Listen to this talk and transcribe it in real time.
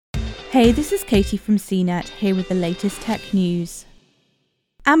Hey, this is Katie from CNET, here with the latest tech news.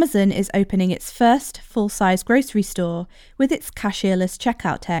 Amazon is opening its first full-size grocery store with its cashierless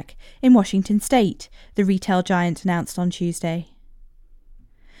checkout tech in Washington State, the retail giant announced on Tuesday.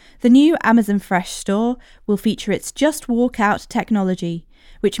 The new Amazon Fresh store will feature its Just Walk Out technology,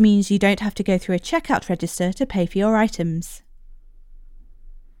 which means you don't have to go through a checkout register to pay for your items.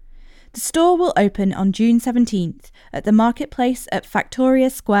 The store will open on June 17th at the marketplace at Factoria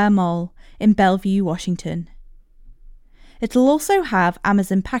Square Mall in Bellevue, Washington. It'll also have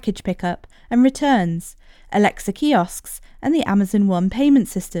Amazon package pickup and returns, Alexa kiosks, and the Amazon One payment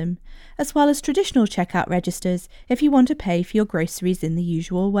system, as well as traditional checkout registers if you want to pay for your groceries in the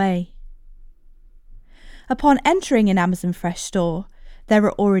usual way. Upon entering an Amazon Fresh store, there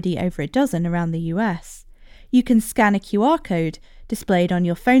are already over a dozen around the US. You can scan a QR code displayed on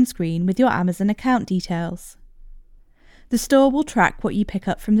your phone screen with your Amazon account details. The store will track what you pick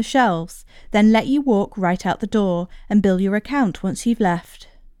up from the shelves, then let you walk right out the door and bill your account once you've left.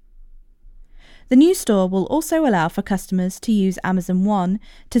 The new store will also allow for customers to use Amazon One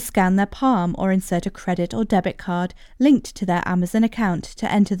to scan their palm or insert a credit or debit card linked to their Amazon account to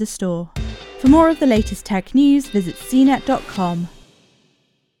enter the store. For more of the latest tech news, visit cnet.com.